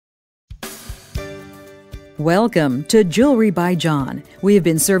Welcome to Jewelry by John. We have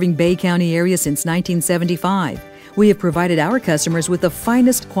been serving Bay County area since 1975. We have provided our customers with the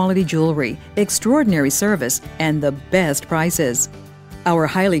finest quality jewelry, extraordinary service, and the best prices. Our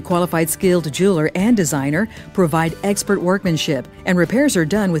highly qualified skilled jeweler and designer provide expert workmanship, and repairs are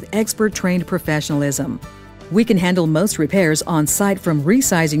done with expert trained professionalism. We can handle most repairs on site, from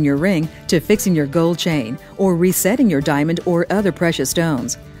resizing your ring to fixing your gold chain or resetting your diamond or other precious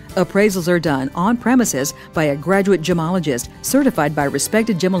stones. Appraisals are done on premises by a graduate gemologist certified by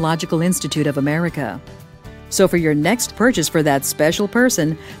respected Gemological Institute of America. So for your next purchase for that special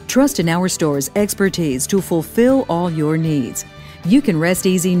person, trust in our store's expertise to fulfill all your needs. You can rest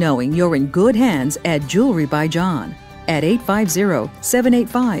easy knowing you're in good hands at Jewelry by John at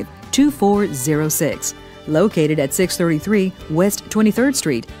 850-785-2406, located at 633 West 23rd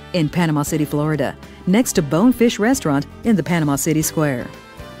Street in Panama City, Florida, next to Bonefish Restaurant in the Panama City Square.